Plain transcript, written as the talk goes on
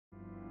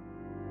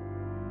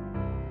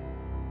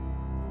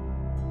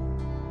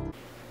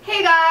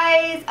Hey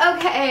guys!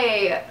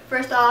 Okay,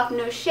 first off,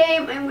 no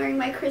shame, I'm wearing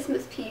my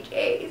Christmas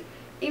PJs.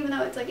 Even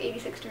though it's like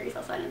 86 degrees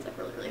outside and it's like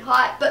really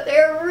hot, but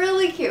they're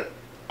really cute.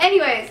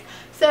 Anyways,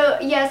 so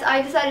yes,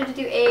 I decided to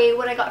do a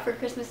what I got for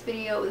Christmas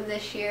video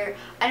this year.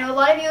 I know a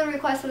lot of you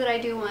requested that I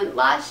do one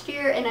last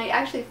year and I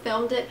actually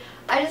filmed it.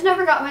 I just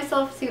never got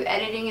myself to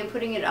editing and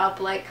putting it up.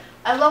 Like,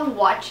 I love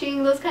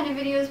watching those kind of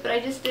videos, but I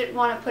just didn't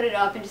want to put it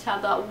up and just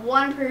have that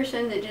one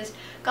person that just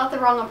got the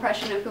wrong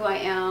impression of who I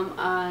am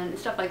and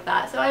stuff like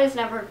that. So I just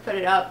never put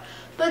it up.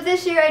 But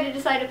this year I did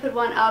decide to put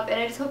one up,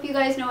 and I just hope you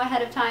guys know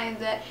ahead of time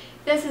that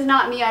this is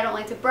not me. I don't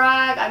like to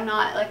brag. I'm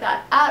not like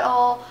that at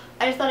all.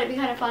 I just thought it'd be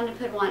kind of fun to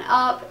put one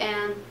up,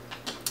 and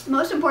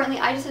most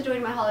importantly, I just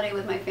enjoyed my holiday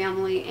with my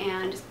family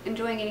and just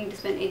enjoying getting to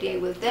spend a day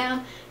with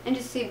them and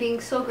just being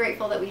so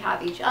grateful that we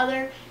have each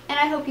other, and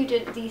I hope you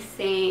did the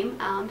same.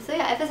 So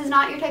yeah, if this is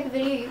not your type of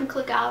video, you can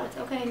click out. It's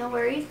okay, no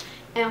worries,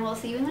 and we'll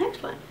see you in the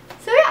next one.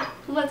 So yeah,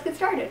 let's get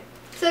started.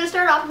 So to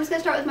start off, I'm just going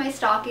to start with my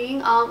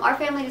stocking. Our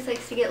family just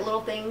likes to get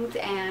little things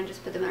and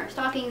just put them in our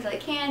stockings, like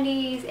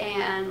candies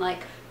and like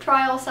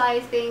trial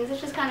size things.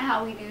 It's just kind of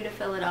how we do to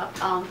fill it up.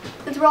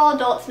 Since we're all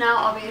adults now,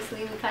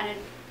 obviously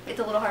it's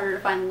a little harder to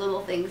find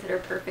little things that are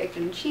perfect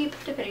and cheap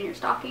to fit in your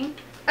stocking.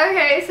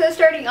 Okay, so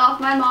starting off,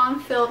 my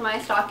mom filled my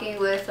stocking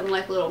with some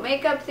like little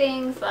makeup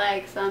things,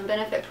 like some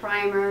Benefit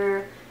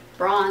primer,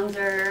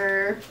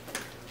 bronzer,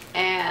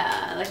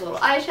 and like a little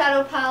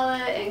eyeshadow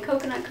palette and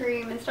coconut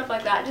cream and stuff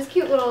like that. Just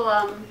cute little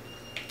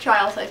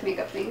trial size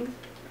makeup things.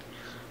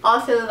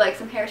 Also like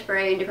some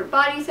hairspray and different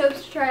body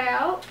soaps to try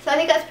out. So I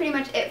think that's pretty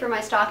much it for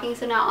my stocking.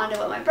 So now on to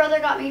what my brother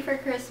got me for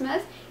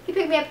Christmas. He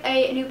picked me up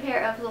a new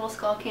pair of little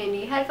Skull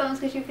Candy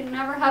headphones, because you can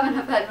never have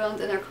enough headphones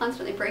and they're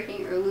constantly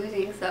breaking or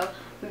losing, so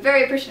I'm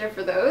very appreciative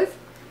for those.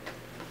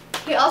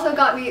 He also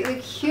got me the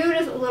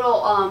cutest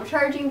little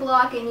charging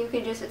block, and you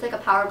can just, it's like a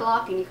power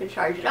block and you can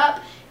charge it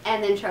up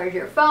and then charge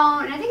your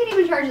phone, and I think it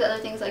even charges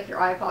other things like your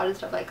iPod and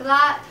stuff like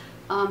that,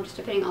 just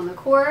depending on the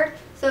cord.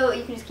 So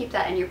you can just keep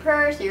that in your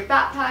purse or your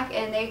backpack,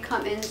 and they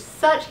come in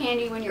such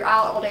handy when you're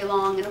out all day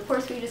long. And of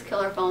course we just kill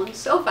our phones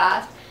so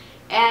fast,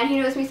 and he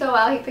knows me so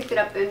well, he picked it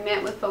up in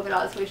mint with polka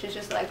dots, which is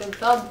just like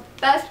the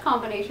best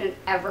combination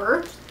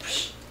ever.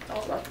 It's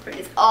all about the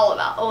mint. It's all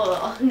about,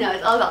 oh no,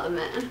 it's all about the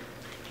mint.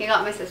 He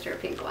got my sister a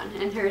pink one,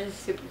 and hers is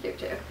super cute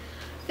too.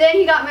 Then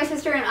he got my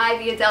sister and I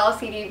the Adele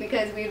CD,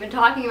 because we've been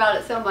talking about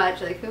it so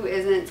much, like who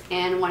isn't,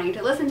 and wanting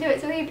to listen to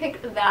it, so he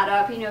picked that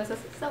up. He knows us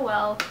so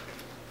well.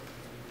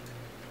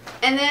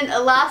 And then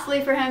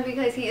lastly for him,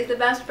 because he is the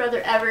best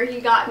brother ever,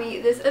 he got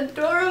me this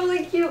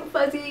adorably cute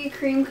fuzzy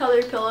cream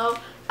colored pillow.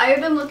 I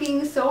have been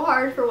looking so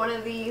hard for one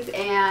of these,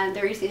 and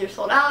they're either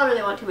sold out or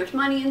they want too much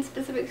money in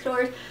specific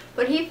stores,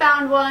 but he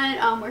found one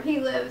where he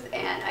lives,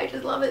 and I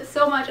just love it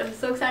so much. I'm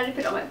so excited to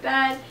put it on my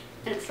bed,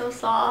 and it's so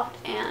soft,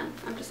 and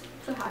I'm just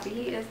so happy.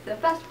 He is the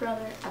best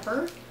brother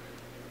ever.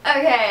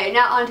 Okay,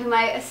 now on to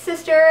my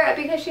sister,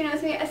 because she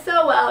knows me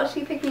so well.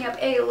 She picked me up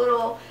a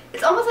little,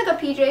 it's almost like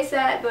a PJ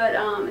set, but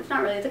it's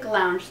not really, it's like a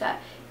lounge set.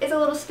 It's a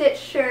little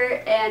stitched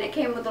shirt, and it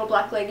came with little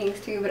black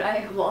leggings too, but I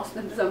have lost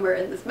them somewhere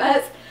in this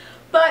mess.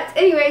 But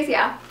anyways,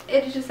 yeah,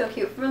 it is just so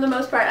cute. For the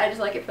most part, I just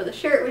like it for the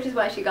shirt, which is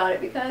why she got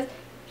it, because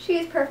she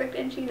is perfect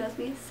and she knows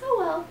me so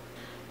well.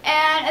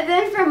 And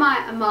then for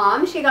my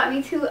mom, she got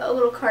me two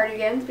little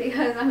cardigans,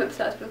 because I'm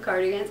obsessed with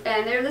cardigans,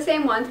 and they're the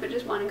same ones, but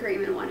just one in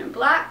cream and one in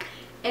black.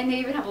 And they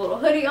even have a little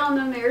hoodie on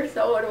them. They're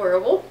so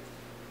adorable.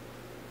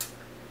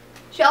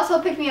 She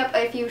also picked me up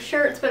a few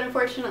shirts, but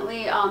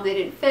unfortunately they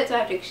didn't fit, so I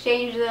have to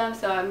exchange them,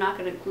 so I'm not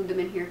going to include them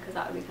in here because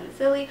that would be kind of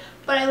silly.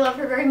 But I love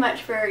her very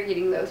much for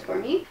getting those for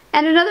me.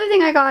 And another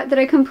thing I got that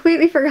I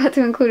completely forgot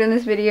to include in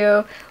this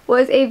video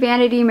was a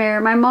vanity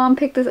mirror. My mom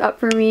picked this up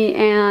for me,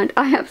 and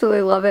I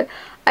absolutely love it.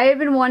 I had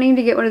been wanting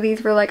to get one of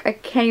these for like, I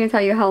can't even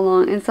tell you how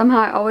long, and somehow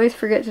I always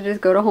forget to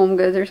just go to Home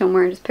Goods or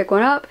somewhere and just pick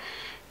one up.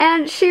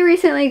 And she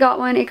recently got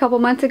one a couple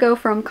months ago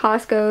from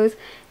Costco's,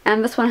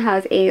 and this one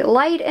has a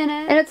light in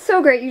it, and it's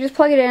so great. You just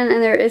plug it in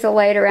and there is a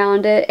light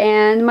around it,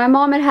 and my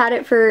mom had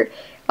it for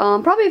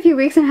probably a few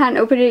weeks and hadn't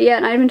opened it yet,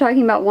 and I'd been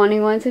talking about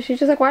wanting one, so she's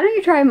just like, why don't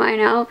you try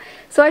mine out?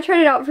 So I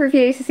tried it out for a few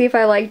days to see if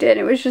I liked it, and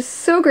it was just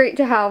so great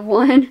to have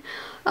one.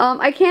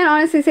 I can't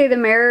honestly say the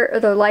mirror,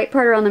 or the light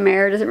part around the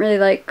mirror doesn't really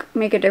like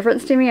make a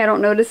difference to me. I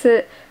don't notice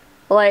it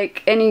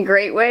like any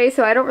great way,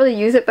 so I don't really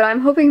use it, but I'm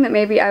hoping that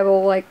maybe I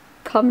will like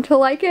come to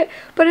like it.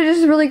 But it is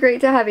just really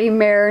great to have a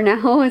mirror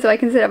now, so I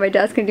can sit at my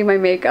desk and do my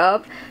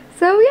makeup.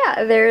 So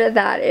yeah, there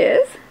that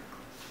is.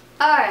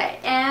 Alright,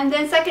 and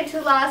then second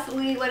to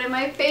lastly, one of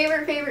my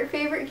favorite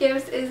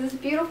gifts is this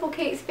beautiful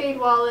Kate Spade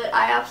wallet.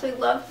 I absolutely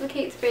love the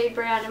Kate Spade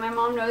brand, and my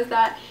mom knows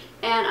that,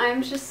 and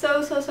I'm just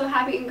so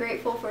happy and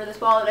grateful for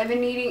this wallet. I've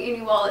been needing a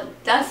new wallet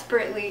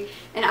desperately,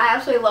 and I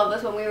absolutely love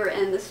this one. We were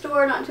in the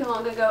store not too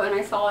long ago, and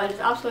I saw it, I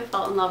just absolutely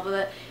fell in love with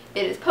it.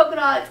 It is polka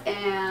dots,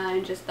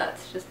 and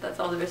that's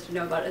all there is to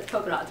know about it. It's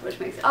polka dots, which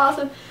makes it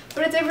awesome.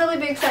 But it's a really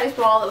big sized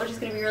wallet, which is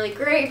going to be really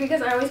great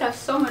because I always have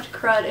so much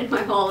crud in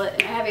my wallet,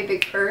 and I have a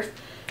big purse,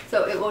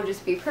 so it will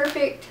just be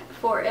perfect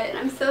for it, and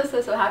I'm so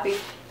happy.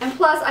 And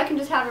plus, I can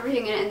just have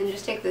everything in it and then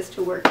just take this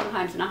to work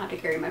sometimes and not have to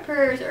carry my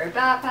purse or a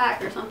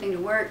backpack or something to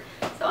work.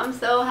 So I'm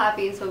so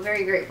happy and so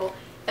very grateful.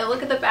 And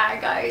look at the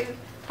bag, guys.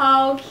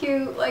 How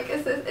cute. Like,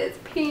 it's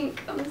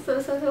pink. I'm so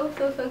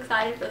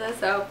excited for this.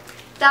 So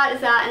that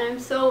is that, and I'm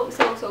so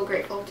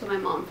grateful to my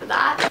mom for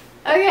that.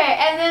 Okay,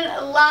 and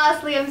then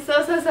lastly, I'm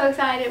so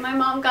excited. My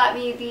mom got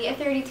me the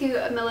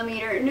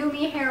 32mm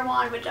Numi hair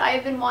wand, which I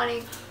have been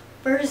wanting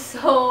for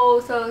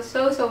so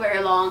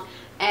very long.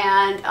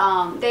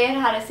 And they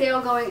had a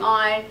sale going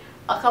on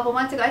a couple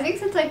months ago, I think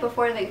since like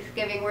before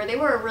Thanksgiving, where they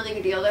were a really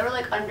good deal. They were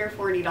like under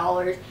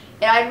 $40.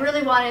 And I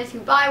really wanted to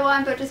buy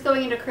one, but just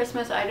going into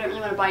Christmas, I didn't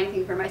really want to buy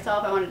anything for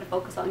myself. I wanted to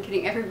focus on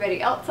getting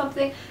everybody else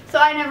something. So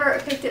I never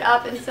picked it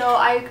up, and so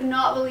I could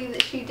not believe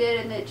that she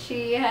did and that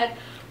she had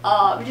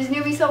just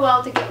knew me so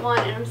well to get one,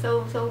 and I'm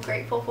so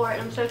grateful for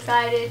it. I'm so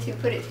excited to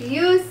put it to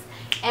use,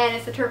 and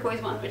it's a turquoise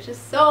one, which is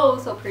so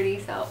pretty.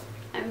 So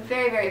I'm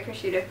very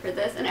appreciative for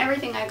this and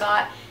everything I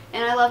got,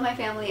 and I love my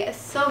family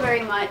so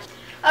very much.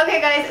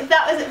 Okay guys,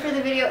 that was it for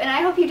the video, and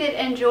I hope you did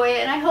enjoy it,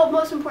 and I hope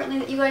most importantly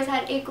that you guys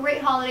had a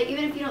great holiday,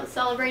 even if you don't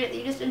celebrate it, that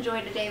you just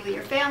enjoyed a day with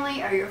your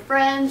family or your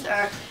friends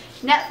or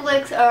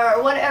Netflix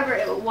or whatever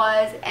it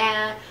was,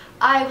 and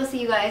I will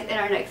see you guys in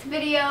our next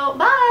video.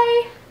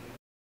 Bye!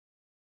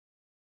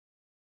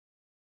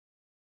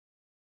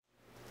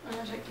 I'm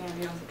gonna take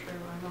candy off the tray,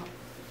 why not?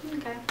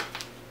 Okay.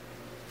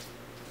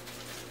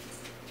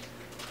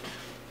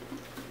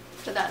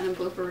 Put that in the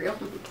blooper reel.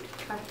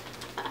 Okay.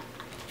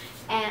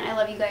 And I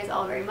love you guys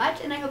all very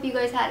much, and I hope you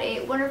guys had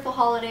a wonderful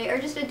holiday, or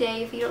just a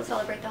day. If you don't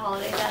celebrate the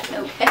holiday, that's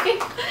okay.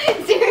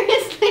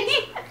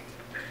 Seriously.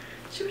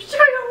 She was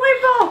trying to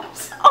light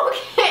bulbs.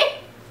 Okay.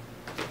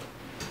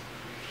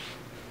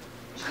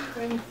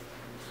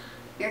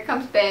 Here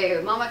comes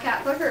Babe. Mama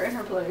Cat, put her in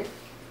her place.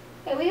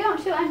 Hey, we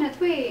don't show on the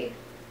tree.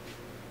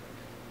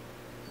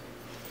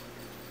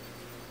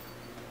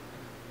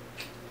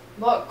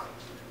 Look.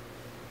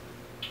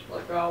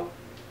 Look out.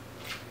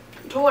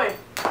 Toy.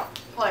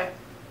 Play.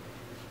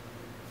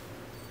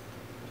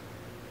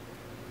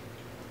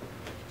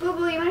 Boo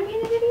Boo, you want to be in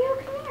the video?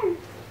 Come here.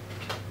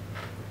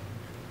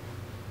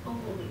 Oh,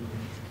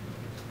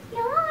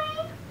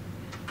 hi.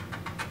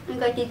 I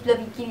got this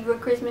lovely kitty for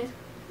Christmas.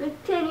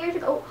 Like 10 years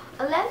ago.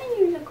 Oh, 11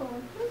 years ago.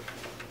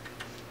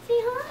 Say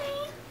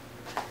hi.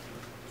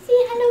 Say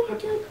hello,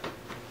 YouTube.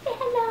 Say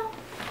hello.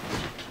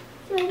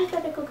 So I just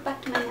gotta go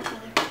back to my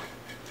mother.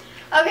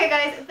 Okay,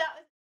 guys.